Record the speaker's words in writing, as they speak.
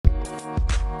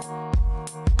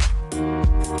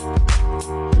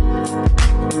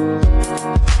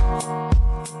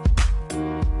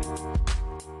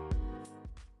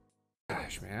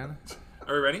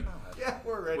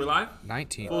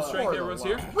19. Full strength, everyone's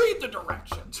here? Read the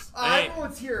directions. Hey.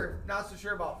 Everyone's here. Not so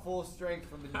sure about full strength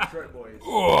from the Detroit boys.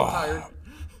 Tired.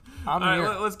 I'm All here.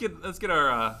 right, let's get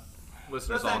our listeners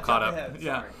Let's all not caught jump up. ahead,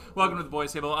 Yeah. sorry. Welcome to the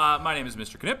Boys Table. My name is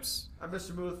Mr. Knips. I'm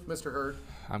Mr. Muth. Mr. Hirt.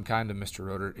 I'm kind of Mr.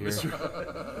 Rotert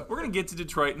here. We're going to get to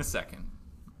Detroit in a second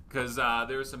because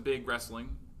there was some big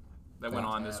wrestling that went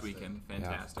on this Fantastic. weekend. Yeah,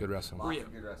 Fantastic. good wrestling. Lots We're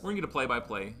of good wrestling. going to get a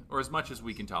play-by-play, or as much as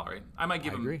we can tolerate. I might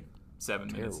give I him agree. 7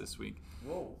 minutes Terrible. this week.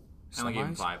 Whoa. I only gave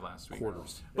him Semis? 5 last week.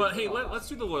 Quarters. But hey, let's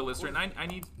do the loyal listener, and I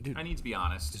need Dude. to be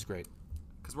honest This is great.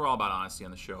 because we're all about honesty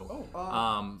on the show.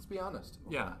 Let's be honest.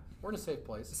 Yeah. We're in a safe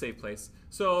place. It's a safe place.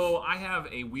 So I have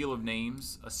a wheel of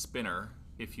names, a spinner,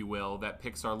 if you will, that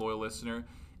picks our loyal listener.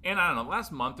 And I don't know,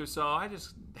 last month or so, I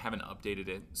just haven't updated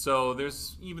it. So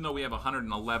there's, even though we have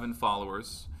 111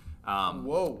 followers,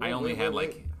 Whoa. I only had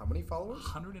like How many followers?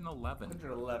 111.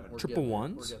 111. We're Triple getting there.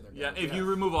 ones? We're getting there, Yeah, guys. if you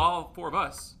remove all 4 of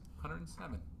us,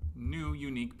 107 new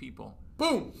unique people,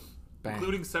 Boom. Bang.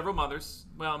 including several mothers.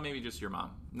 Well, maybe just your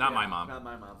mom, not my mom. Not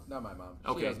my mom. Not my mom.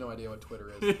 Okay. She has no idea what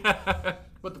Twitter is.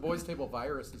 But the Boys Table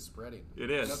virus is spreading.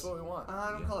 It is. That's what we want. I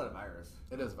don't call it a virus.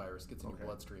 It is a virus. Gets in your Okay.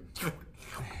 bloodstream.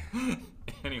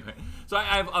 Anyway, so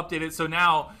I've updated. So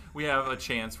now we have a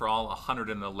chance for all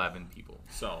 111 people.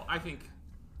 So I think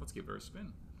let's give her a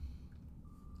spin.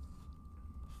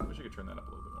 I wish I could turn that up a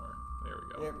little bit more. There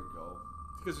we go. There we go.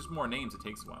 Because there's more names, it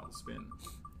takes a while to spin.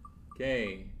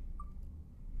 Okay.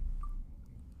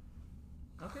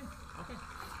 Okay.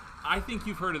 I think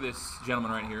you've heard of this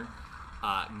gentleman right here.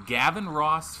 Gavin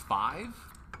Ross 5.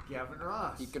 Gavin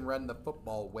Ross. He can run the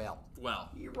football well. Well,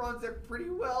 He runs it pretty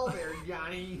well there,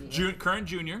 Johnny. current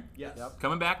junior. Yes. Yep.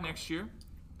 Coming back next year.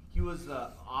 He was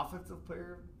the offensive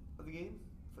player of the game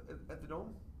at the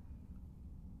Dome.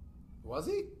 Was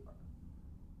he?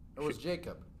 Or was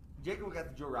Jacob? Jacob got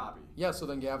the Joe Robbie. Yeah, so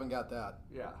then Gavin got that.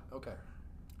 Yeah. Okay.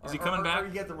 Is he coming back? Or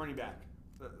you get the running back.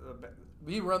 The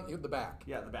We run the back.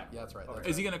 yeah, the back. Yeah, that's right. Okay. That's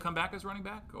Is he going to come back as running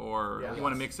back? Or Yeah. you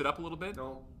want to mix it up a little bit?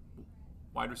 No.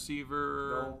 Wide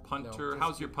receiver, No. punter. No.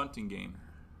 How's your punting game?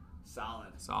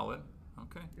 Solid. Solid.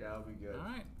 Okay. Yeah, that'll be good. All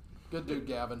right. Good dude,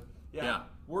 Gavin. Yeah. Yeah.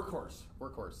 Workhorse.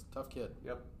 Workhorse. Tough kid.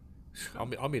 Yep.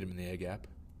 I'll meet him in the A gap.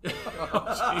 Mr.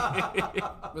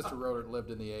 Rotert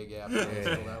lived in the A gap, so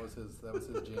that was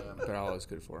his jam. But all I was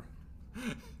good for.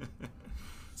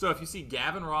 So if you see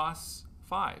Gavin Ross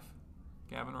 5,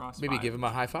 Gavin Ross Maybe 5. give him a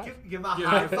high five. Give him a Give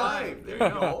high him a five. There you There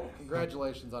you go.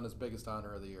 Congratulations on his biggest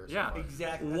honor of the year. so Yeah, far.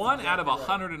 exactly. That's 1 out of exactly right.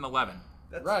 111.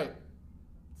 That's, Right.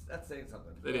 That's saying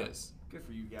something. It is. Good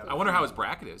for you, Gavin. I wonder how his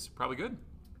bracket is. Probably good.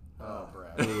 Oh,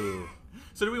 Brad. Ooh.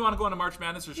 So do we want to go on to March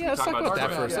Madness or should Yeah, we let's talk talk about about that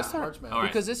Detroit? first. Yeah, Let's start- March Madness. All right.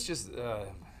 Because it's just...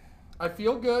 I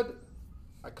feel good.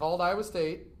 I called Iowa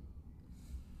State.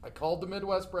 I called the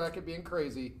Midwest bracket being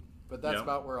crazy, but that's Yep.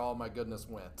 about where all my goodness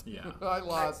went. Yeah. I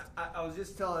lost. I was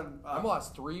just telling. I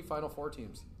lost 3 Final Four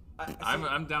teams.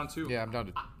 I'm down 2. yeah, I'm down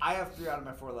to... I have 3 out of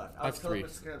my 4 left. I have 3.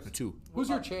 Telling Mr. 2. Who's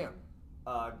your champ?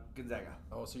 Gonzaga.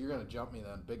 Oh, so you're going to jump me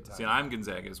then, big time. See, I'm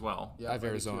Gonzaga as well. Yeah, I have me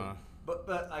too. Arizona. But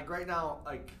like right now,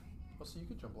 like Oh, so you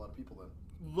could jump a lot of people then.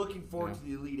 looking forward Yeah. to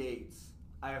the Elite Eights.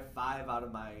 I have 5 out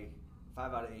of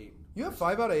 8. You have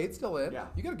 5 out of 8 still in? Yeah.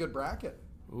 You got a good bracket.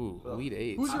 Ooh, Elite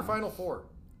 8. Who's your Final Four?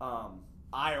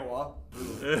 Iowa.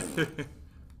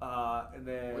 And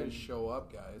then Way to show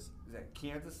up, guys. is that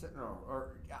Kansas? No,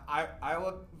 or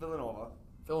Iowa, Villanova,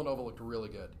 Villanova looked really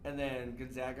good. and then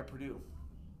Gonzaga, Purdue.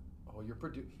 Oh, you're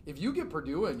Purdue. If you get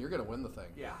Purdue in, you're going to win the thing.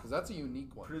 Yeah. Because that's a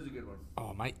unique one. Purdue's a good one.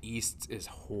 Oh, my East is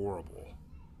horrible.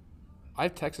 I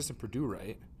have Texas and Purdue,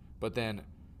 right? But then...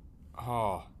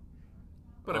 Oh...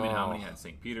 But I mean, how Oh. many had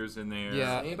St. Peter's in there?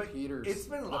 Yeah. St. But Peter's. it's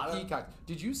been a lot the of- Peacocks.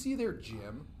 Did you see their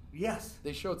gym? Yes.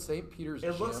 They showed St. Peter's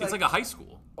It gym. looks It's like a high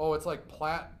school. Oh, it's like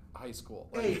Platt High School.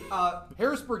 Hey,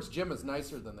 Harrisburg's gym is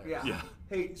nicer than theirs. yeah. Yeah.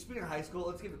 Hey, speaking of high school,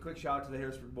 let's give a quick shout out to the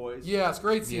Harrisburg boys. Yeah, it's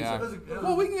great season. Yeah. It was a-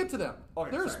 Well, we can get to them.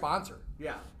 Okay, They're a sorry. sponsor.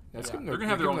 Yeah. That's Yeah. good. They're gonna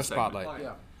have their give own them a spotlight. segment.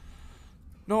 Yeah.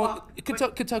 No,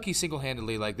 but- Kentucky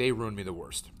single-handedly, like, they ruined me the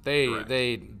worst. They Correct.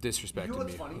 disrespected You know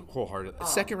what's me funny? wholeheartedly.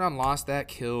 Second round loss, that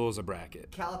kills a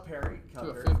bracket. Calipari. To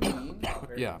a 15.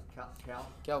 Calipari. Yeah.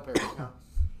 Calipari.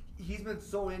 He's been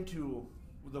so into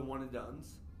the one and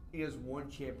dones. He has one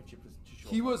championship to show.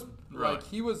 He was Right. like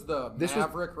he was the This was-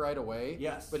 maverick right away.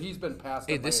 Yes. But he's been passed.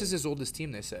 Hey, up this by- is his oldest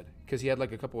team, they said, because he had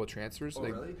like a couple of transfers. Oh,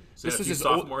 like, really? So This had a was few his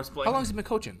sophomores old. playing? How long has he been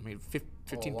coaching? I mean, Oh,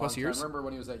 15 a plus long time. years. I remember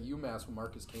when he was at UMass with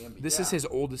Marcus Camby. This is his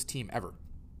oldest team ever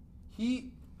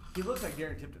He He looks like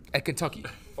Darren Tipton. at Kentucky.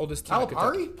 Oldest team at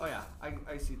Calipari. Kentucky. Oh yeah,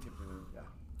 I see Tipton. Yeah.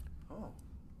 Oh.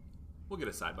 We'll get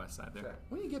a side by side there. Okay.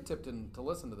 When you get Tipton to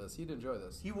listen to this, he'd enjoy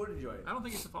this. He would enjoy it. I don't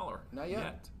think he's a follower. Not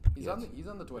yet. He's on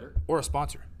the Twitter Or a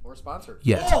sponsor. or sponsor.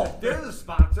 Yes. Oh, there's a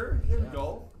sponsor. Here we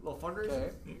go. A little fundraiser.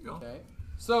 Okay. There you go. Okay.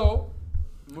 So,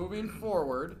 moving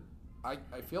forward, I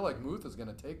feel like Muth is going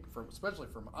to take especially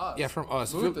from us. Yeah, from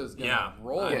us. Muth is going to Yeah.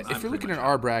 roll. Yeah, I'm if you're pretty looking at much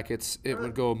our brackets, it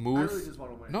would go I Muth. really just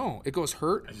want to win. No, it goes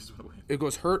Hirt. I just want to win. It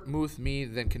goes Hirt, Muth, me,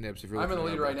 then Knips. If you're I'm in the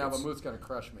looking lead at our right now, but brackets. Muth's going to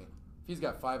crush me. If he's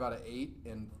got 5 out of 8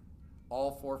 and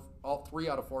all 3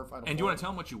 out of 4 final. And do you want to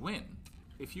tell him what you win?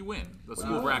 If you win the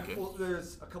school bracket. Well,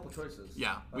 there's a couple choices.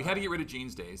 Yeah, we had to get rid of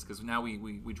jeans days because now we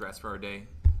dress for our day.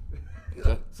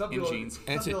 Some In people- jeans.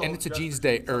 And some it's a people jeans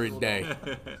dress day for or jeans, some day.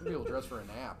 people Some people dress for a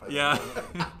nap. Yeah.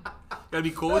 Gotta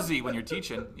be cozy when you're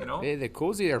teaching, you know? Hey, they're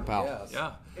cozy there, pal. Yes.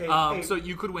 Yeah. Hey. So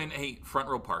you could win front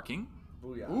row parking.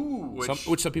 don't. Booyah. Ooh.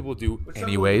 Which, Some people do Which some people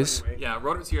anyways. do anyway. yeah,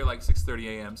 Rotert's here at like 6:30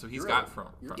 a.m. So he's You're got right. front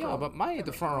Yeah, row. but mine at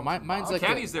the front row. Mine's The like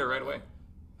caddy's there right away.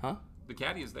 Huh? The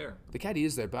caddy is there. The caddy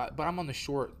is there, but I'm on the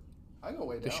short I go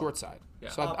way down. side. Yeah.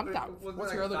 So I'm down.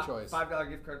 What's your other choice? $5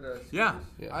 gift card to Yeah. Scooters?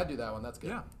 Yeah. I'd do that one. That's good.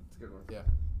 Yeah. It's a good one. Yeah.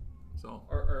 So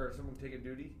Or someone taking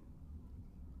duty.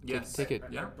 yes. take it.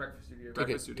 Yeah. Breakfast studio. Take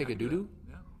Breakfast it- studio, take a I can do doo-doo?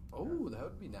 that. Oh, that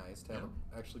would be nice to have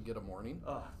actually get a morning.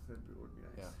 Oh, that would be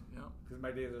nice. Yeah. Because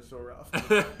my days are so rough.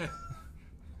 Yeah.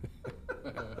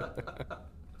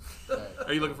 Okay.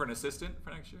 Are you looking for an assistant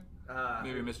for next year?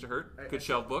 Maybe Mr. Hurt I- could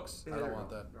shelf books. I don't want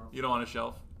that. No. You don't want a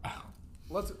shelf?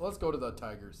 Let's go to the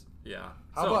Tigers. Yeah.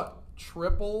 How So- about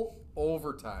triple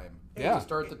overtime Yeah. to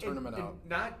start the tournament out?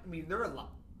 There were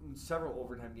several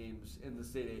overtime games in the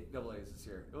state AA's this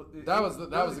year. That was the a game.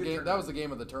 good That was tournament. the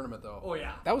game of the tournament, though. Oh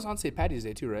yeah. That was on St. Patty's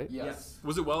Day too, right? Yes.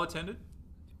 Was it well attended?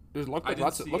 There's I like didn't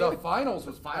lots of see look it. The like finals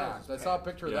was The finals packed. was I saw a packed.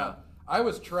 picture of Yeah. that. I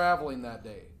was traveling that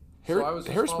day. So I was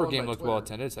just Harrisburg followed game by looked well Twitter.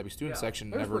 attended. It's like student Yeah.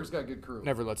 section Harrisburg's got a good crew.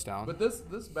 never lets down. But this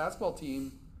basketball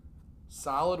team,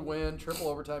 solid win, triple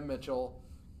overtime. Mitchell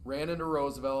ran into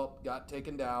Roosevelt, got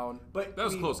taken down. But That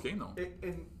was a close game, though.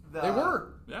 They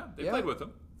were. Yeah, they Yeah. played with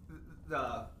them.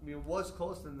 It was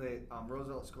close, and they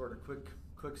Roosevelt scored a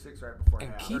quick 6 right before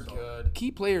And half. keep so- Good.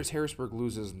 Key players Harrisburg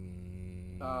loses.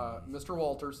 Mr.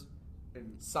 Walters,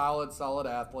 and solid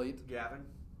athlete. Gavin,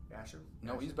 Asham.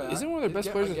 No, he's back. Isn't one of their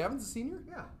best players- Gavin's a senior?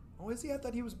 Yeah. Oh, is he? I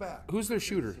thought he was back. Who's their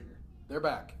shooter? They're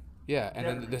back. Yeah, and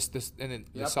Devin. then this and then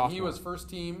the Yep. sophomore. He was first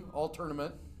team all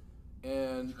tournament,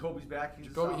 and Jacoby's back. He's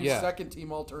Jacoby, he's Yeah. second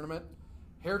team all tournament.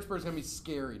 Harrisburg's gonna be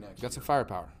scary next year. got some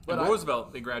firepower. But And I-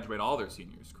 Roosevelt, they graduate all their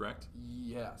seniors, correct?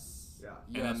 Yes. Yeah.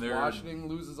 And Yes. then they're- Washington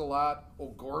loses a lot.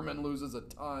 O'Gorman loses a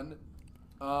ton.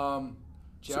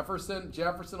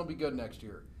 Jefferson will be good next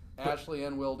year. Ashley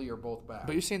and Wildy are both back.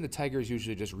 But you're saying the Tigers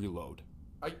usually just reload.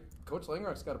 Coach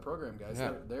Langrock's got a program, guys.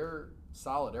 Yeah. They're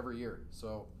solid every year.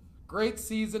 So great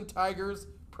season, Tigers.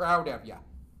 Proud of ya.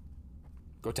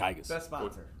 Go Tigers. Best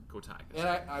sponsor. Go Tigers. And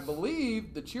I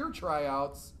believe the cheer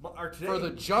tryouts Are today. for the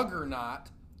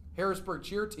juggernaut Harrisburg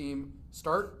cheer team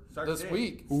start this today.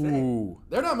 week. Ooh.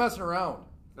 They're not messing around.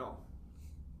 No.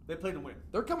 They played to win.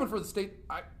 They're coming for the state.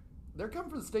 They're coming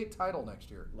for the state title next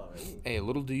year. Love it. Hey,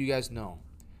 little do you guys know,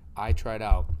 I tried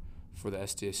out for the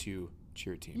SDSU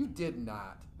cheer team. You did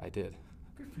not. I did.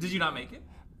 Did you not make it?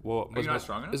 Well, Are you not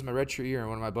strong enough? This is my redshirt year, and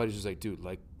one of my buddies was like, "Dude,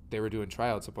 like they were doing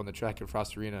tryouts up on the track at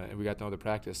Frost Arena, and we got to know the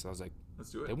practice." And I was like,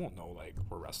 Let's do "They it. won't know like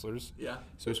we're wrestlers." Yeah.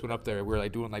 So we just went up there. We were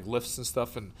like doing like lifts and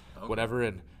stuff and Okay. whatever.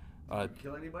 And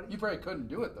Kill anybody? You probably couldn't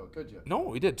do it though, could you? no,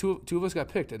 we did. Two of us got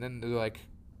picked, and then they're like,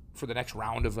 for the next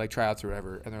round of like tryouts or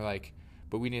whatever, and they're like,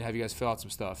 "But we need to have you guys fill out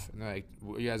some stuff." And they're like,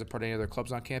 "You guys a part of any other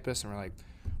clubs on campus?" And we're like,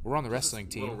 "We're on the wrestling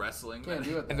Little team." wrestling. Can't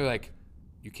do it. And Then. they're like,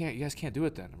 "You guys can't do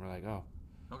it then." And we're like, "Oh,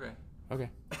 Okay. okay."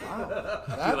 Wow.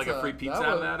 Get like a free pizza out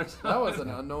of that or something? That was an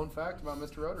unknown fact about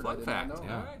Mr. Rotert. I Fun did fact. not know.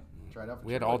 Yeah. All right. Tried out for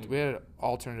We had cheerleading.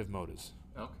 alternative motives.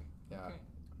 Okay. Yeah. Okay.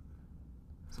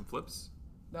 Some flips.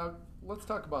 Now let's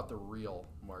talk about the real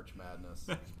March Madness.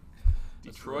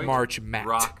 Detroit. March Mat.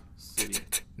 Rock City.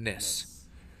 Ness.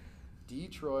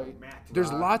 Detroit. There's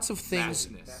Rock lots of things.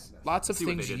 MATness. Lots of See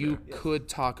what they things did you there. could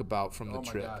talk about from Oh the my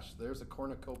trip. gosh, there's a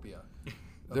cornucopia. of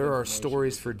There are information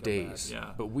stories that for could come back. days.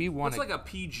 Yeah. But we want What's to like a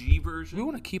PG version? we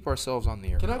want to keep ourselves on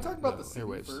the air. Can I talk about the No, city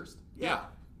airwaves. first? Yeah.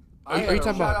 Are you had a-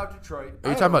 talking Shout about- out Detroit. Are you I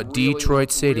talking had about a really,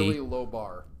 Detroit City? Really low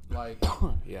bar, like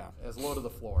Yeah. as low to the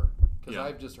floor. Because Yeah.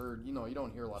 I've just heard, you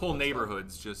don't hear a lot. Whole of good stuff.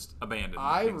 neighborhoods just abandoned.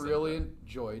 I things like really that.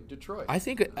 enjoyed Detroit. I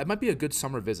think it might be a good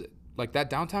summer visit. Like that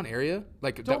downtown area.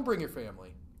 Like Don't bring your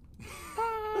family.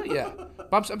 yeah.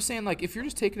 But I'm saying like if you're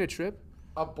just taking a trip,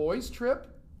 A boys' trip,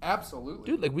 absolutely.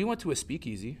 dude. Like we went to a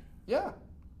speakeasy. Yeah,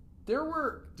 there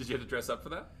were. Did you have to dress up for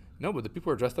that? No, but the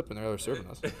people are dressed up and they're serving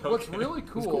us. What's Okay. really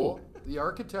cool, the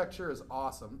architecture is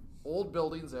awesome. Old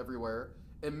buildings everywhere.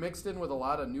 and mixed in with a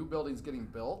lot of new buildings getting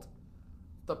built,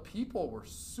 the people were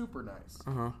super nice.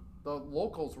 The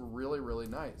locals were really, really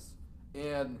nice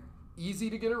and easy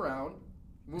to get around.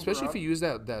 Especially if you use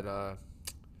that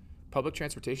public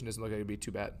transportation, doesn't look like it'd be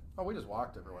too bad. Oh, we just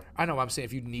walked everywhere. I know. I'm saying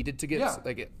if you needed to get I don't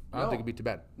think it'd be too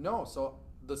bad. No, so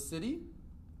the city,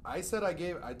 I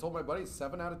told my buddies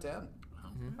 7 out of 10.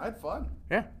 I had fun.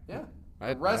 Yeah. Yeah.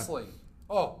 Wrestling.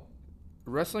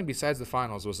 Wrestling besides the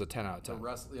finals was a 10 out of 10.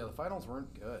 The finals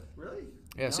weren't good. Really?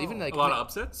 Yeah. So even like a lot of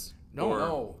upsets.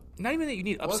 No. Not even that you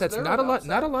need upsets. there Not an a lot. upset?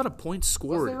 Not a lot of points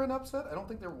scored. Was there an upset? I don't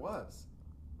think there was.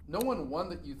 No one won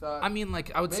that you thought. I mean,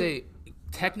 like I would say,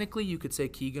 technically you could say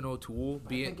Keegan O'Toole. I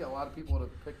think a lot of people would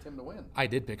have picked him to win. I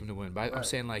did pick him to win, but I'm Right.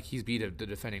 saying like he's beat the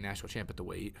defending national champ at the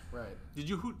weight. Right.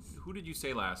 Who did you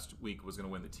say last week was going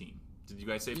to win the team? Did you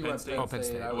guys say You Penn went State? Penn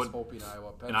State. I was hoping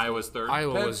Iowa. And Iowa's third?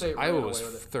 Iowa Penn was State ran away with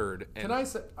it. third. And Can I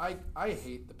say I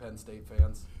hate the Penn State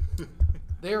fans.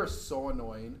 They are so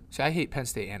annoying. See, I hate Penn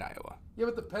State and Iowa. Yeah,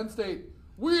 but the Penn State,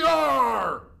 we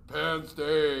are Penn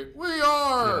State. We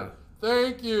are. Yeah.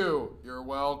 Thank you. You're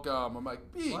welcome. I'm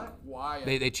like, be quiet.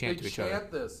 They chant to each other. They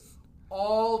chant this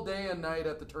all day and night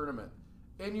at the tournament,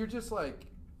 and you're just like,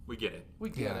 We get it. we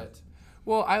get it.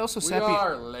 Well, I also We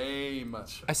are lame.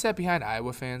 I sat behind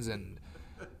Iowa fans, and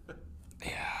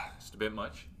Just a bit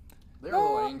much. They're a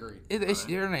little angry.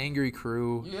 they're an angry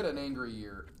crew. You had an angry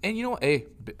year. And you know what? Hey,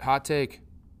 hot take.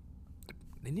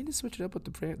 They need to switch it up with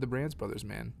the Brands brothers,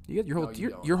 man. You get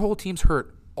your whole team's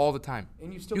hurt all the time.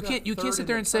 And you still you got can't third sit in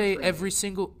there the and say country, every man.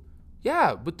 single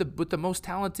with the most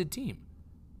talented team.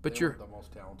 But They you're weren't the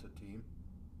most talented team.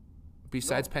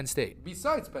 besides Penn State.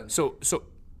 Besides Penn State. So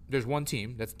there's one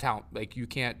team that's talent. Like you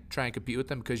can't try and compete with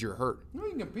them because you're hurt No, you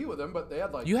can compete with them, but they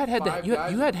had like You had head to- five you-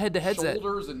 guys you had with head-to-heads that-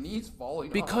 shoulders and knees falling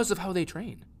because off. of how they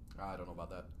train. I don't know about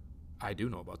that. I do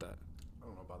know about that. I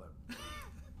don't know about that.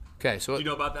 Okay, so Do you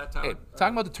know about that, Tyler? hey,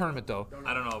 talking about the tournament though.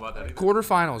 I don't know about that either.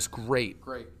 Quarterfinals, great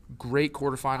Great.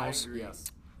 quarterfinals.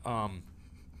 Yes.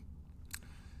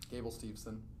 Gable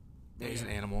Steveson, He's an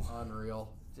animal.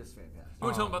 unreal. Just fantastic. You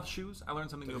want to tell them about the shoes? I learned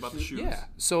something new about the shoes. Yeah.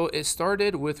 So it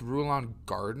started with Rulon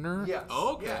Gardner. Yes.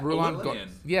 Okay. Yeah. Rulon Olympian.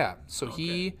 Yeah. So Okay.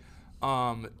 he,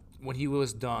 when he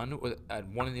was done at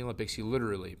one of the Olympics, he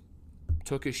literally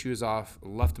took his shoes off,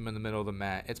 left them in the middle of the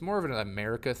mat. It's more of an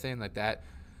America thing, like that.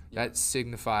 That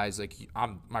signifies like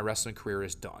my wrestling career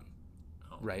is done,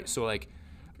 right? So like,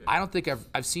 I don't think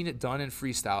I've seen it done in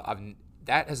freestyle.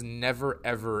 That has never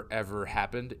ever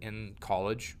happened in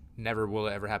college. Never will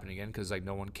it ever happen again because like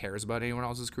no one cares about anyone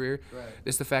else's career. Right.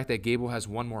 It's the fact that Gable has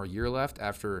one more year left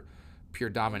after pure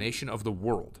domination of the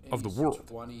world. And he's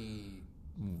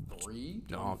 23?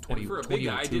 No, And 20, for a big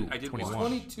guy, I 22, did 21. watch.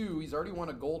 22. He's already won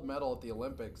a gold medal at the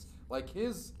Olympics. Like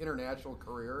his international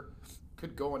career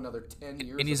could go another 10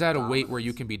 years. And he's of at a weight where dominance.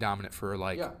 you can be dominant for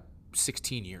like Yeah.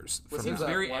 16 years. Was From his now.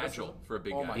 Very athleticism? agile for a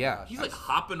big Oh guy. my Yeah. gosh. He's like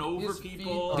hopping over His feet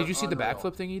people. are- Did you see the unreal.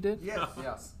 backflip thing he did? Yes.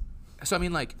 Yes. So I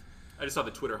mean, like I just saw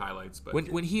the Twitter highlights, but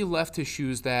when he left his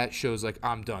shoes, that shows like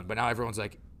I'm done. But now everyone's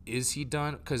like, is he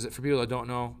done? Because for people that don't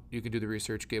know, you can do the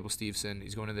research. Gable Steveson,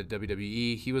 he's going to the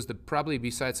WWE. He was probably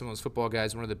besides some of those football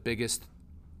guys, one of the biggest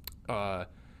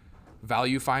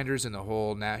value finders in the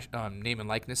whole name and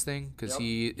likeness thing because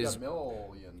he got is a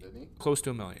million, didn't he? close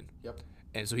to $1 million. Yep.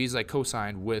 And so he's like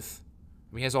co-signed with.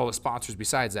 I mean, he has all the sponsors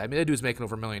besides that. I mean, that dude's making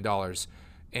over $1 million,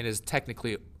 and is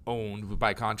technically owned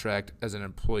by contract as an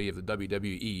employee of the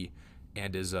WWE,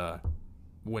 and is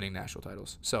winning national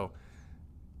titles. So,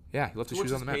 yeah, he left so his what's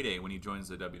shoes on his the mat. payday when he joins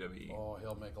the WWE? Oh,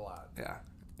 he'll make a lot. Yeah,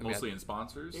 I mean, Mostly in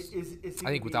sponsors. Is he I think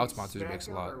gonna without be sponsors, it makes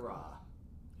a SmackDown lot. or Raw?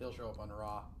 He'll show up on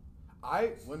Raw.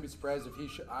 I wouldn't be surprised if he.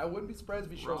 I wouldn't be surprised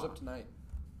if he shows Raw. up tonight.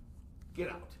 Get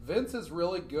out. Vince is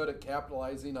really good at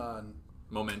capitalizing on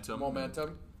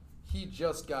momentum. He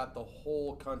just got the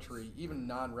whole country, even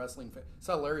non-wrestling fans.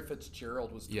 Saw Larry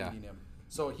Fitzgerald was tweeting Yeah. him.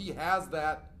 So he has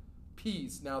that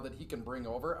piece now that he can bring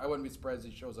over. I wouldn't be surprised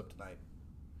if he shows up tonight.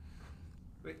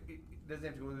 Wait, doesn't he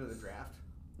have to go into the draft?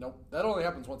 Nope. That only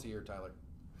happens once a year, Tyler.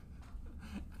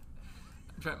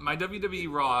 My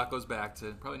WWE Raw goes back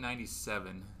to probably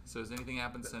 '97. So has anything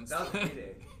happened since? That was then?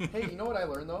 payday. Hey, you know what I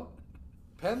learned, though?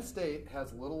 Penn State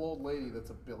has a little old lady that's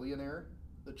a billionaire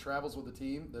that travels with the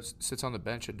team that Sits on the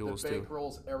bench at duels too.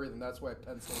 bankrolls everything. That's why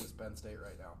Penn State is Penn State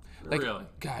right now. Like, Really?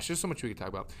 gosh, there's so much we could talk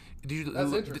about. Did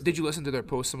That's you interesting. listen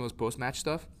to some of those post-match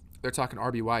stuff? They're talking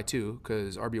RBY too,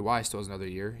 because RBY still has another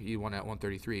year. He won at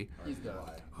 133. He's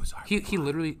got Who's RBY? He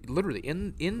literally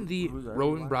in the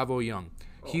Rowan Bravo Young.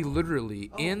 He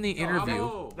literally in the interview.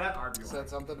 Bravo. That argument. said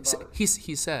something about it. He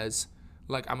says,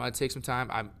 like, I'm gonna take some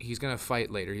time. He's gonna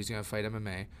fight later. He's gonna fight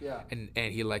MMA. Yeah. And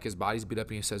he like his body's beat up,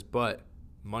 and he says, but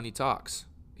money talks.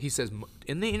 He says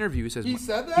in the interview, He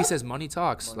said that? He says money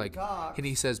talks. Money talks. And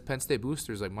he says Penn State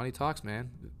boosters like money talks, man.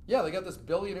 Yeah, they got this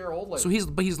billionaire old lady. So he's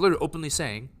literally openly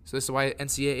saying. So this is why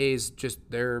NCAA's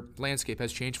just their landscape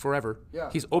has changed forever. Yeah.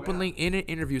 He's openly in an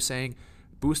interview saying,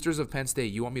 boosters of Penn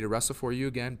State, you want me to wrestle for you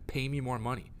again? Pay me more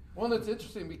money. Well, and it's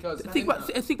interesting because Think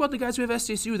about the guys who have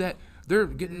SDSU that they're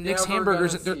getting Nick's Never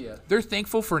hamburgers. gonna see it. They're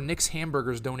thankful for Nick's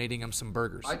hamburgers donating them some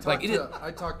burgers. I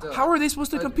talked to how are they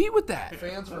supposed to compete with that?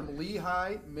 fans from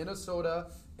Lehigh, Minnesota,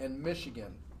 and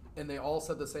Michigan, and they all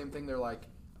said the same thing. They're like,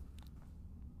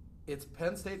 it's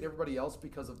Penn State and everybody else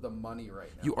because of the money right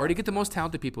now. You already get the most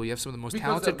talented people. You have some of the most Because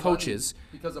talented of coaches. Money,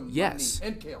 because of yes.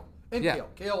 money. And Kale. And Yeah. Kale.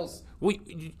 Kale's... Well,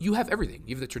 you have everything.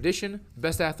 You have the tradition, the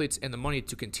best athletes, and the money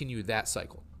to continue that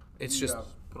cycle. It's just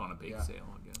Put on a bake sale,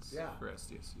 I guess, for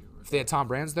SDSU. if they had Tom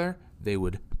Brands there, they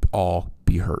would all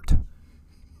be hurt.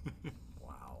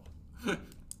 Wow.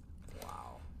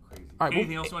 Wow. Crazy. All right.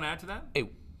 Anything else you want to add to that? Hey,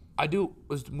 I do.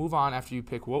 Let's move on after you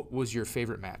pick. What was your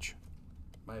favorite match?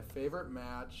 My favorite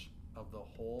match of the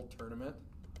whole tournament.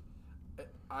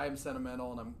 I'm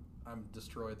sentimental and I'm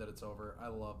destroyed that it's over. I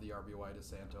love the RBY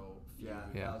DeSanto feud.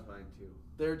 Yeah, that was mine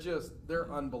too.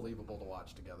 They're unbelievable to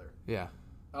watch together. Yeah,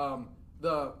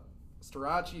 The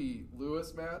Starachi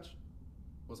Lewis match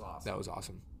was awesome. that was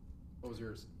awesome. What was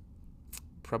yours?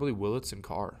 Probably Willits and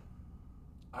Carr.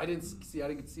 I didn't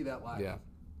see that live. Yeah,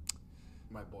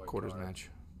 My boy. quarters Carr. match.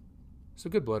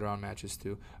 Some good blood round matches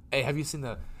too. Hey, have you seen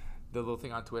the little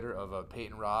thing on Twitter of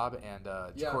Peyton Robb and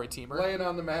Corey Teamer laying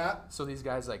on the mat? So these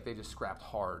guys they just scrapped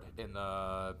hard in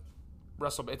the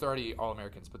wrestle. It's already all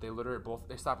Americans, but they literally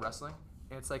they stopped wrestling.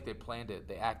 And it's like they planned it.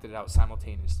 They acted it out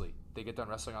simultaneously. They get done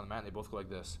wrestling on the mat, and they both go like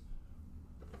this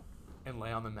and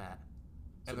lay on the mat.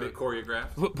 And they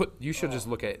choreographed. But you should just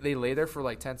look at it. They lay there for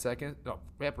like 10 seconds. No,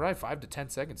 yeah, probably 5 to 10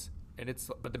 seconds. And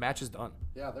but the match is done.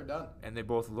 Yeah, they're done. And they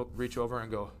both reach over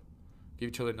and go, give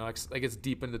each other nuts. Like it's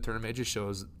deep into the tournament. It just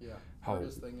shows how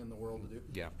hardest thing in the world to do.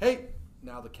 Yeah. Hey,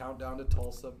 now the countdown to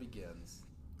Tulsa begins.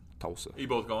 Tulsa. Are you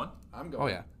both going? I'm going. Oh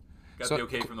yeah. Got the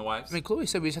okay from the wives? I mean, Chloe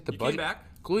said we just have to You budget. came back?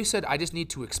 Chloe said I just need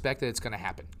to expect that it's going to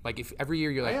happen. Like if every year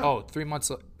you're like, am. oh, 3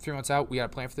 months out, we got to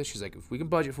plan for this. She's like, if we can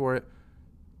budget for it,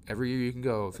 every year you can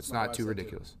go. If it's my not wife too said,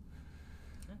 ridiculous.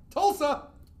 Tulsa.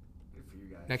 Good for you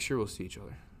guys. Next year we'll see each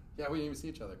other. Yeah, we didn't even see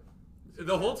each other.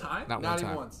 The whole time? Not one Not time.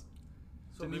 even once.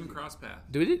 Didn't even cross paths.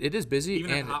 Dude, it is busy.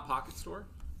 Even at and the Hot Pocket store?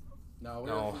 No,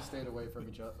 No. we stayed away from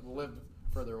each other. Lived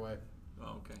further away.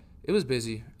 Oh, okay. it was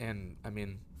busy, and I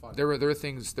mean, Fun. there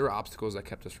were obstacles that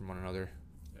kept us from one another.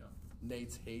 Yeah.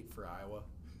 Nate's hate for Iowa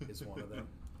is one of them.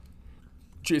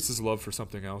 Jace's love for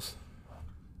something else.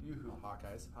 Yoo-hoo.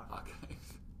 Hawkeyes. Okay.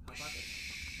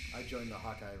 I joined the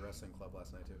Hawkeye Wrestling Club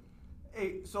last night too.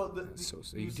 Hey, so So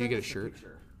you do you sent get a us shirt?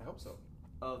 picture I hope so.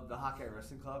 of the Hawkeye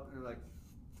Wrestling Club, and there were like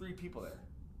 3 people there.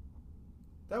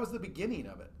 That was the beginning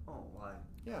of it. Oh, why?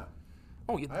 Yeah.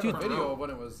 Oh, yeah, I have dude, a video of when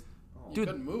it was. You Dude.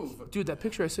 couldn't move. dude, that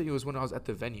picture I sent you was when I was at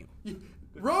the venue.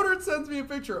 Rotert sends me a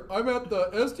picture. I'm at the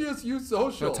SDSU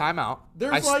social. No, timeout.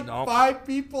 There's no. 5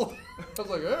 people. I was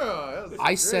like, yeah. That's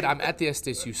I said great. I'm at the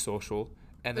SDSU social,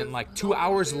 and then like 2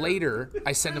 hours later,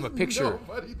 I send him a There's picture,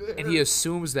 nobody there. and he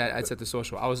assumes that it's at the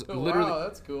social. I was Oh, literally, wow,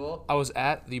 that's cool. I was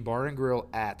at the bar and grill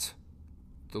at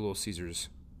the Little Caesars.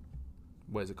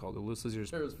 What is it called? The Little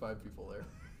Caesars. There was 5 people there.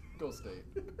 Go State.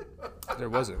 There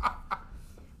wasn't.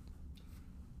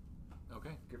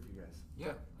 Okay. Good for you guys.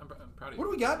 Yeah. I'm proud of you. What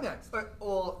do we got next?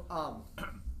 Well, You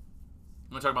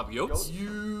want to talk about the Yotes?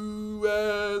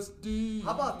 USD.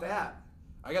 how about that?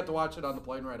 I got to watch it on the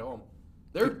plane ride home.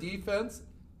 Their defense,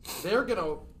 they're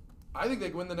gonna. I think they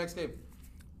can win the next game.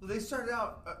 They started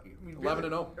out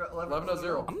 11-0.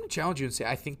 11-0. I'm gonna challenge you and say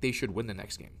I think they should win the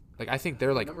next game. Like I think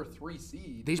they're like Number 3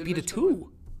 seed. they should beat a Didn't win.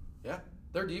 2. Yeah,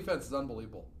 their defense is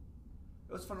unbelievable.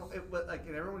 It was fun.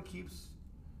 And everyone keeps.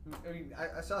 I mean,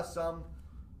 I saw some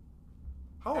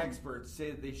How? experts say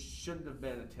that they shouldn't have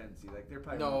been a 10 seed. Like they're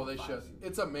probably No, more they than a 5 should. seed.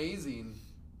 It's amazing.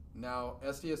 Now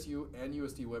SDSU and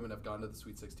USD women have gone to the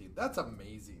Sweet 16. That's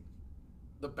amazing.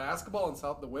 The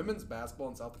women's basketball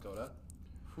in South Dakota.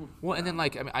 Well, and then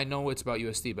like I mean I know it's about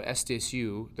USD, but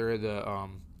SDSU they're the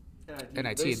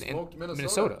NIT They in smoked Minnesota.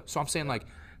 Minnesota. So I'm saying like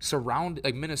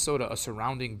Minnesota, a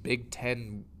surrounding Big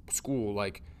Ten school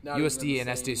like Not even USD in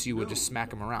and the same- SDSU would just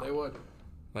smack them around. They would.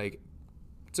 Like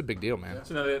it's a big deal, man. Yeah.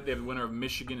 So now they have the winner of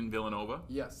Michigan and Villanova.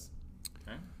 Yes.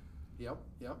 Okay. Yep.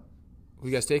 Who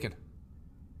you guys taking?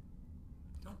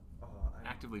 Don't Oh,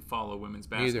 actively follow women's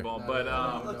Neither. basketball, No, but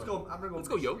no, let's go. I'm gonna go. let's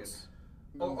go Michigan. Yotes.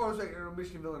 Or is it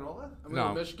Michigan Villanova? I'm No.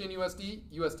 going to Michigan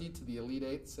USD to the Elite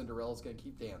Eight. Cinderella's going to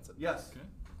keep dancing. Yes. Okay.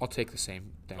 I'll take the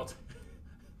same thing. I'll t-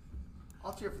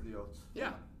 I'll cheer for the Yotes.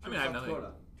 yeah. I mean, I South have nothing.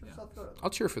 Dakota. Yeah. South Dakota. I'll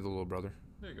cheer for the little brother.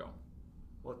 There you go.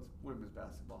 Well, it's women's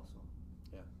basketball, so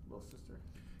Yeah. little sister.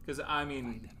 Because I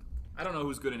mean, I don't know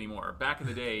who's good anymore. Back in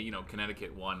the day,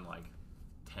 Connecticut won like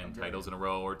 10 titles in a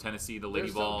row, or Tennessee, the Lady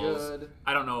They're still Vols. good.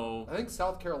 I don't know. I think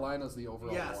South Carolina's the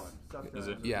overall Yes. one. South Is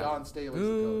it? Carolina. Yeah. Don Staley's the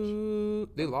coach. Ooh,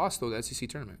 they lost though the SEC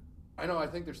tournament. I know. I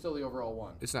think they're still the overall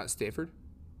one. It's not Stanford.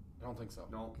 I don't think so.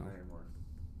 No, not anymore.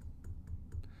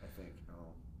 I think.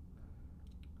 No.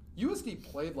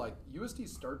 USD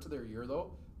start to their year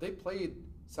though. They played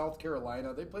South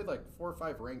Carolina. They played like 4 or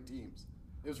 5 ranked teams.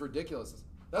 It was ridiculous.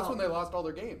 That's when they lost all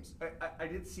their games. I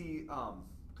did see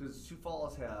because Sioux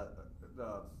Falls had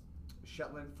the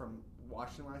Shetland from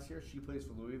Washington last year. She plays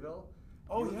for Louisville.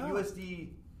 Oh, yeah. USD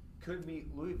could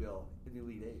meet Louisville in the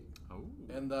Elite Eight. Oh.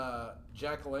 And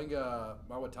Jackalenga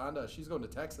Mawatanda, she's going to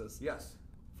Texas Yes.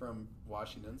 from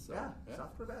Washington. So Yeah.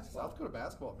 South Dakota basketball. South Dakota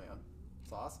basketball, man.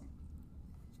 It's awesome.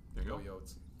 There you go.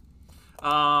 Yotes.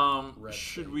 Red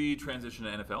Should State. we transition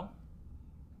to NFL?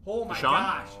 Oh my Deshaun?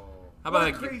 gosh! How What about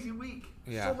a that? crazy week!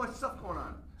 Yeah. So much stuff going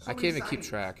on. So I many can't even keep signings.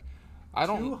 track. I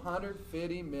don't.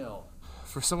 250 mil.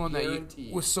 For someone that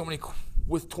Guaranteed. with so many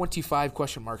with 25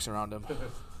 question marks around him.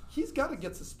 He's got to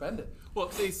get suspended. Well,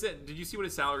 they said, did you see what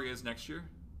his salary is next year?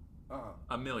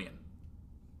 $1 million.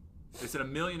 They said $1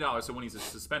 million, so when he's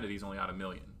suspended, he's only out $1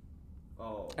 million.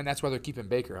 Oh. And that's why they're keeping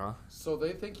Baker, huh? So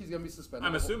they think he's going to be suspended.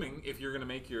 I'm assuming if you're going to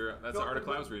make your, that's the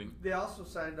article I was reading. They also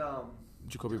signed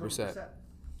Jacoby Brissett.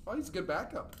 Oh, he's a good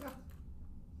backup. Yeah.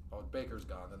 Oh, Baker's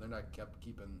gone, then they're not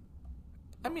keeping.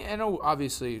 I mean, I know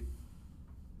obviously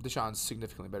Deshaun's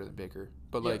significantly better than Baker,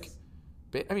 but like, Yes.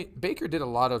 Baker did a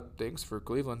lot of things for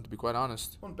Cleveland, to be quite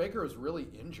honest. When Baker was really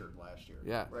injured last year.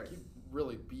 Yeah. Right. He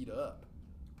really beat up.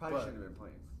 Probably But- shouldn't have been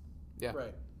playing. Yeah.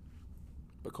 Right.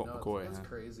 But Colt No, McCoy. that's yeah.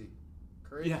 crazy.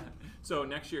 Crazy. Yeah. So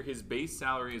next year, his base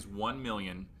salary is $1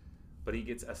 million, but he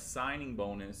gets a signing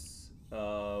bonus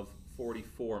of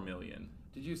 $44 million.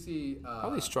 Did you see? How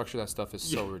they structure that stuff is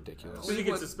so Yeah. ridiculous. So he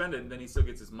gets suspended, then he still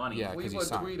gets his money. Yeah. 'cause he Cleveland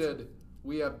signed. tweeted,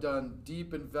 "We have done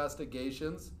deep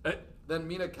investigations." Then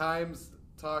Mina Kimes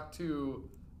talked to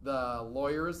the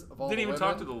lawyers of all Didn't the even women.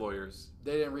 talk to the lawyers.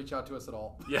 They didn't reach out to us at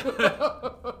all. Yeah.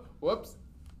 Whoops.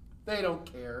 They don't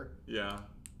care. Yeah.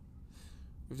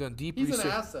 We've done deep He's research.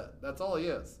 an asset. That's all he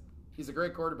is. He's a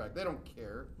great quarterback. They don't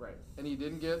care. Right. And he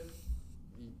didn't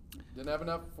have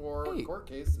enough for Hey. a court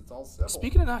case. It's all civil.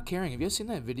 Speaking of not caring, have you guys seen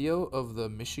that video of the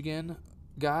Michigan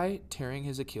guy tearing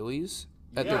his Achilles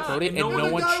at their Yeah, pro day, and and no no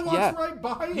one- one, the guy walks yeah, right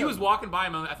by him. He was walking by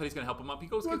him, and I thought he's going to help him up. He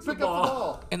goes, Go gets the pick up ball. the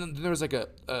ball. and then there was like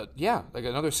like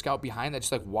another scout behind that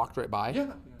just like walked right by.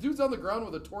 Yeah. Dude's on the ground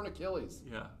with a torn Achilles.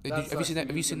 Yeah. Have you seen that?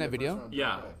 Have you seen that video?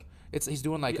 Yeah. He's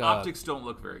doing like The optics don't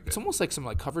look very good. it's almost like some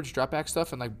like coverage drop back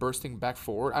stuff and like bursting back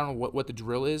forward. I don't know what the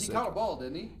drill is. He like- caught a ball,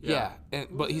 didn't he? yeah,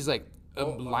 but he's like a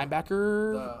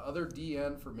linebacker. The other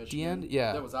DN for Michigan. DN?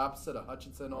 Yeah. That was opposite of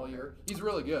Hutchinson all year. He's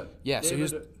really good. Yeah, so he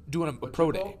was David doing a Ojabo?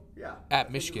 pro day Yeah. I at think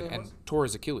his Michigan name and was? tore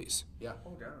his Achilles. Yeah.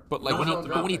 Oh, damn. But like No, when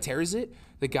no, he no. tears it,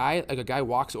 a guy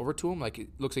walks over to him like it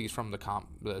looks like he's from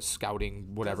the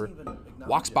scouting whatever. Doesn't even acknowledge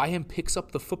Walks it. by him, picks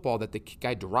up the football that the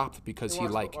guy dropped because he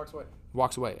walks away.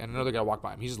 walks away, and another guy walked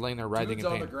by him. He's just laying there writhing Dude's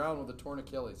in on the pain. ground with a torn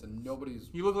Achilles, and nobody's.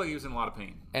 He looked like he was in a lot of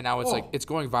pain. And now it's Oh. like it's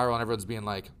going viral, and everyone's being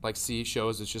like see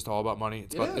shows. It's just all about money.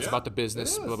 It's It about is. about the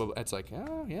business. It is. Blah, blah, blah. It's like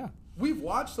yeah. We've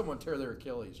watched someone tear their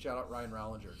Achilles. Shout out Ryan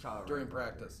Rollinger Shout out during Ryan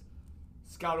practice.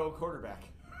 Scout old quarterback.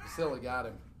 Silly got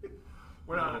him.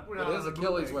 We're not But his on the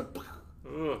Achilles bootleg. went.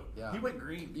 Ugh. Yeah. He went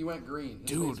green. He went green. His face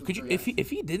Dude, was could you green. if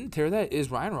he didn't tear that, is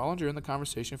Ryan Rollinger in the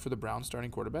conversation for the Browns starting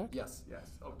quarterback? Yes.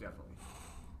 Yes. Oh, definitely.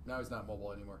 Now he's not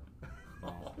mobile anymore.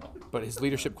 But his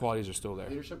leadership qualities are still there.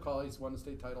 Leadership call. He's won the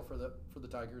state title for the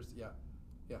Tigers. Yeah.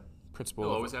 Principal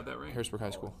They'll of always have that ring. Harrisburg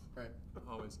High School. Right.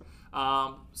 Always.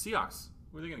 Seahawks.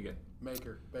 Who are they going to get?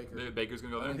 Baker. Baker's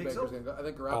going to go I there? think think so? Baker's gonna go. I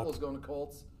think Garoppolo's going to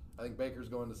Colts. I think Baker's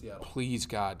going to Seattle. Please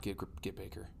God, get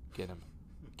Baker, get him,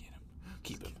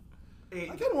 keep him. Hey, I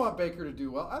kind of want Baker to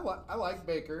do well. I like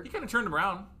Baker. He kind of turned him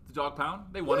around. The dog pound.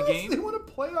 They won a Yes, They game. won a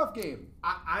playoff game.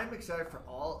 I'm excited for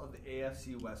all of the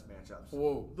AFC West matchups.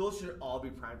 Whoa. Those should all be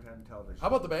primetime television. How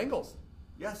about the Bengals?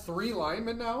 Yes. 3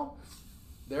 linemen now.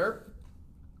 They're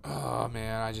Oh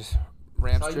man, I just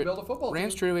how you build a football ran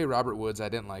team. straight away Robert Woods. I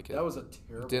didn't like it. that was a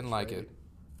terrible. Didn't like trade. it.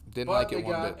 Didn't But like they it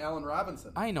one got bit. Allen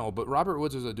Robinson. I know, but Robert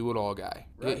Woods was a do-it-all guy.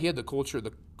 Right. He had the culture,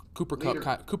 the Cooper Leader.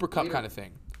 Cup Leader. kind of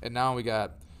thing. And now we're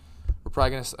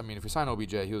probably gonna. I mean, if we sign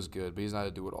OBJ, he was good, but he's not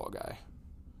a do-it-all guy.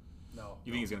 No.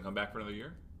 You think he's going to come back for another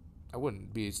year? I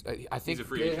wouldn't be. I think He's a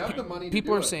free They agent. have the right? money.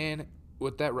 people to are do it. saying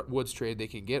with that Woods trade they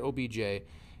can get OBJ,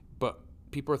 but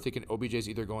people are thinking OBJ's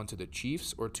either going to the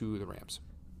Chiefs or to the Rams.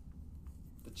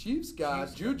 The Chiefs got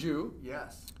Chiefs. Juju.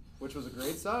 Yes. which was a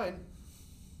great sign.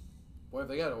 Boy, if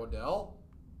they got Odell,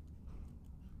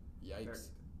 yikes.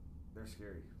 They're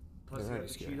scary. Plus, They're they very have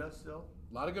the scary. Cheetah still.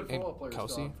 A lot of good And football players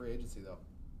Kelsey? still on free agency, though.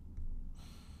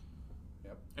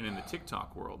 Yep. And in the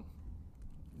TikTok world,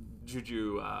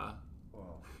 Juju Well, I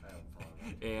don't follow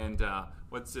that. and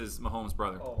what's his Mahomes'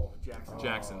 brother? Oh, Jackson.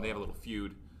 Jackson. They have a little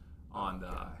feud on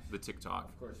gosh. the TikTok.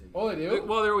 Of course they do. Oh, they do?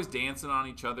 Well, they're always dancing on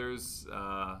each other's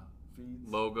Feeds.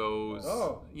 logos.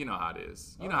 Oh. You know how it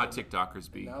is. You know how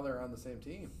TikTokers be. Now they're on the same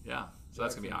team. Yeah. So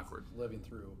that's gonna be Jackson's awkward. Living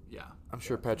through. Yeah. I'm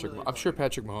sure it's really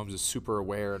Patrick Mahomes is super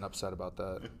aware and upset about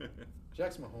that.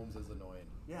 Jackson Mahomes is annoying.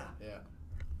 Yeah. Yeah.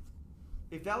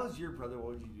 If that was your brother,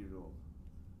 what would you do to him?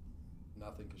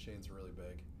 Nothing, because Shane's really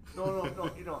big. No.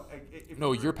 You know, if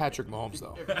No, you were- you're Patrick Mahomes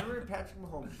though. If you were in Patrick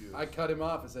Mahomes' shoes, I cut him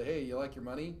off and say, hey, you like your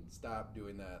money? Stop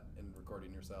doing that and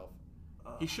recording yourself.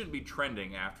 He shouldn't be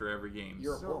trending after every game.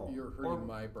 You're So, you're hurting or-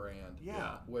 my brand,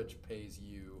 yeah. which pays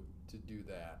you to do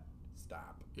that.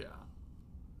 Stop. Yeah.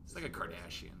 It's like a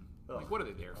Kardashian. Ugh. Like, what are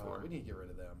they there Oh, for? we need to get rid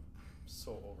of them. I'm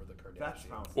so over the Kardashians. That's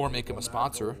fine. Or make him a Will not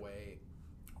sponsor. go away.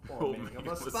 Or make him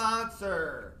a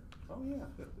sponsor. Oh yeah.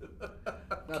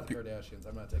 Not the Kardashians.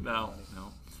 I'm not taking their No, money.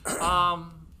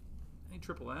 no. Any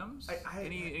triple M's?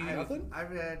 Any Nothing? I've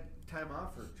had time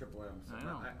off for Triple M. So I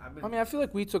know. I've been, I mean, I feel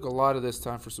like we took a lot of this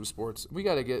time for some sports. We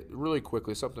got to get really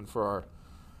quickly something for our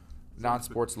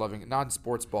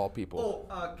non-sports ball people.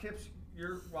 Oh, Kips,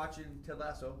 you're watching Ted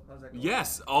Lasso. How's that going?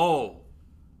 Yes. Oh.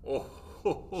 Did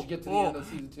you get to the end of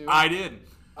season 2? I did.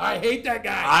 I hate that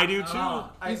guy. I do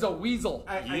too. He's a weasel.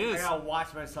 He is. I gotta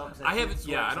watch myself. 'cause I haven't. can't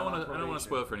Yeah, I switch don't on want to. I don't want to probation.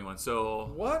 spoil it for anyone.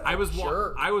 So What I a was.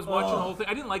 jerk. I was watching the Oh. whole thing.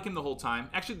 I didn't like him the whole time.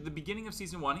 Actually, the beginning of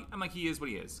season 1, I'm like, he is what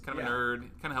he is. Kind of Yeah. a nerd.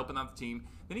 Kind of helping out the team.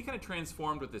 Then he kind of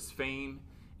transformed with his fame,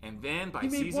 and then by He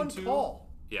made season one 2, call.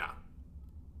 yeah.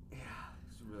 Yeah,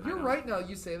 it's really You're know. right now.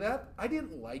 You say that. I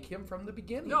didn't like him from the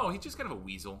beginning. No, he's just kind of a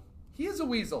weasel. He is a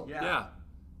weasel. Yeah. Yeah.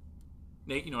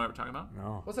 Nate, you know what we're talking about?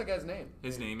 No. What's that guy's name?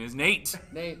 His name is Nate.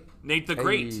 Nate. Nate the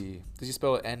Great. Hey, does he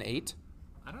spell it N8?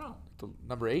 I don't know. The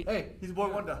number 8? Hey, He's a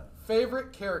boy wonder.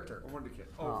 favorite character. A wonder kid.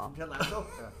 Oh, from Ted Lasso.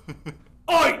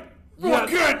 Oi!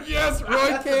 Yes, yes, Roy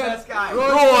That's the Kent. best guy.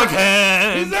 Roy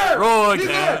Kent. He's there. Roy He's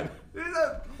Kent. He's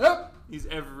a- Yep. He's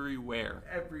everywhere.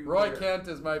 everywhere. Roy Kent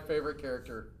is my favorite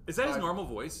character. Is that his By- normal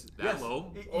voice? That Yes.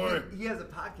 low? He has a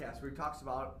podcast where he talks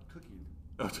about cooking.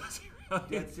 Oh, does he really?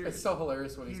 Dead serious. It's so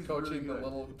hilarious when he's He's coaching really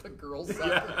good. the girls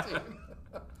soccer team.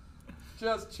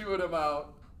 Just chewing them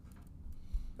out.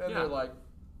 And Yeah. they're like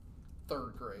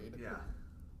 3rd grade. Yeah.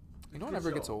 You know what Good never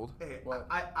show. gets old? Hey, What?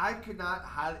 I could not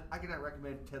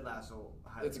recommend Ted Lasso.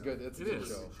 highly It's a enough. good, it's a It good is.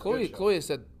 show. Chloe Good show. Chloe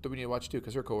said that we need to watch too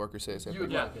because her coworkers say the same You thing.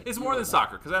 would Yeah, like it. it's You more would than like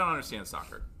soccer because I don't understand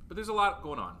soccer. But there's a lot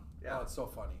going on. Yeah. Oh, it's so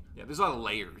funny. Yeah, there's a lot of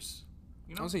layers.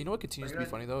 You know? Honestly, you know what continues to be Like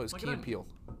funny though is like Key an and Peele.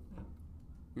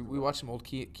 We watched some old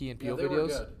Key and Yeah, Peele they were videos,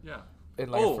 good. Yeah.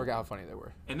 and like Oh. I forgot how funny they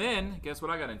were. And then, guess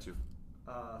what I got into?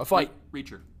 A fight.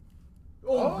 Reacher.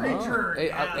 Oh, Reacher. Hey,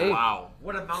 yeah. hey. Wow.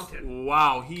 What a mountain.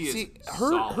 Wow, he is See,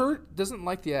 solid. Hurt doesn't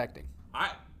like the acting.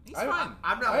 He's I- fine.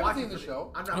 I'm not I haven't watching seen the for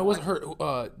show. I'm not No, it wasn't watching-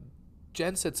 her.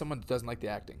 Jen said someone doesn't like the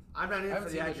acting. I'm not in haven't for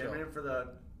the seen the action. I'm show. in for the.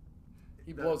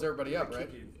 He blows everybody up, the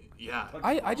right? kicking. Yeah.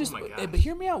 I just. my but gosh.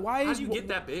 hear me out. Why How is do you get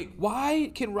that big?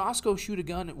 Why can Roscoe shoot a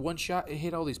gun at one shot and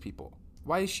hit all these people?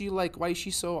 Why is she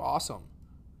so awesome?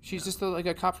 She's just like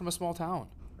a cop from a small town.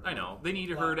 I know. They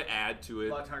needed her to add to A it.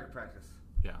 lot of target practice.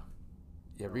 Yeah.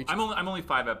 Yeah, Reacher. I'm only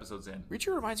 5 episodes in.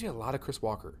 Reacher reminds me a lot of Chris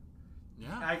Walker.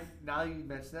 Yeah. Now you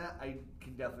mention that, I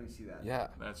can definitely see that. Yeah.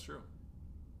 That's true.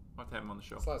 I'll have to have him on the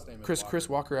show. His last name is Chris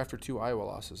Walker after 2 Iowa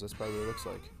losses. That's probably what it looks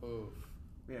like. Ooh.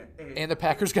 Yeah. Hey, And the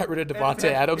Packers got rid of Devontae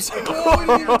and- Adams. Oh, we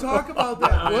didn't even talk about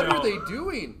that. I What know. are they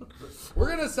doing? We're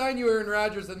going to sign you Aaron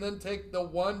Rodgers and then take the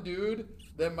one dude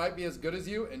that might be as good as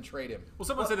you and trade him. Well,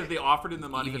 someone said that they offered him the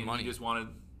money Even and money. he just wanted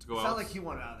to go it's out. not like he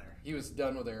wanted out of there. He was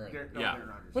done with Aaron. Yeah. Aaron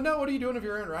Rodgers. But now what are you doing if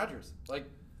you're Aaron Rodgers? Like,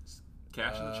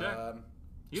 Cash in the check.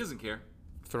 He doesn't care.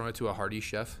 Throwing it to a Hardy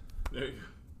chef. There you go.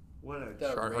 What a the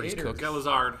Hardy's Raiders. cook. Got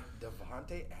Lazard.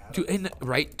 Devontae Adams. To, and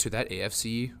right to that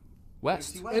AFC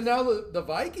West. And now the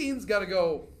Vikings got to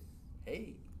go,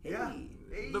 hey, Yeah.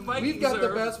 hey. The Vikings We've got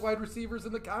the are- best wide receivers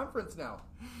in the conference now.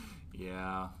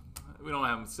 Yeah. We don't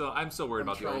have him. I'm still worried I'm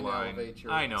about the trying to O-line. elevate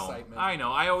your I know. excitement. I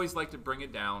know. I always like to bring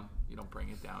it down. You don't bring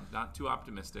it down. Not too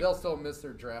optimistic. They'll still miss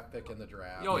their draft pick in the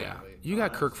draft. Oh, yeah. probably. You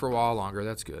got Kirk for a while longer.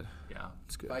 That's good. Yeah.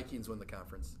 That's good. Vikings win the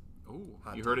conference. Ooh,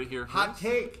 Hot you heard it here. hot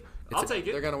take. I'll take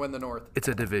They're it. going to win the North. It's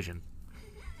a division.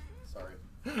 Sorry.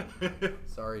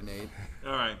 Sorry, Nate.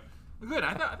 All right. Good.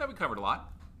 I thought we covered a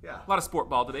lot. Yeah. A lot of sport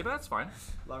ball today, but that's fine.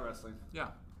 A lot of wrestling. Yeah.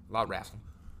 A lot of wrestling.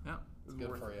 Yeah. It's good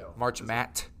for you. March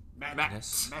Madness.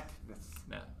 Madness. Madness.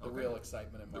 Yeah, The real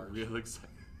excitement in The March. real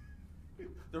excitement.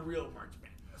 The real March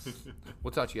Madness.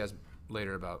 We'll talk to you guys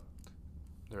later about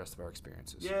the rest of our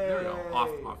experiences. Yay. There we go.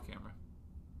 Off camera.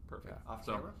 Perfect. Yeah. Off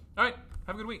So, camera? all right.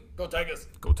 Have a good week. Go Tigers!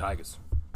 Go Tigers.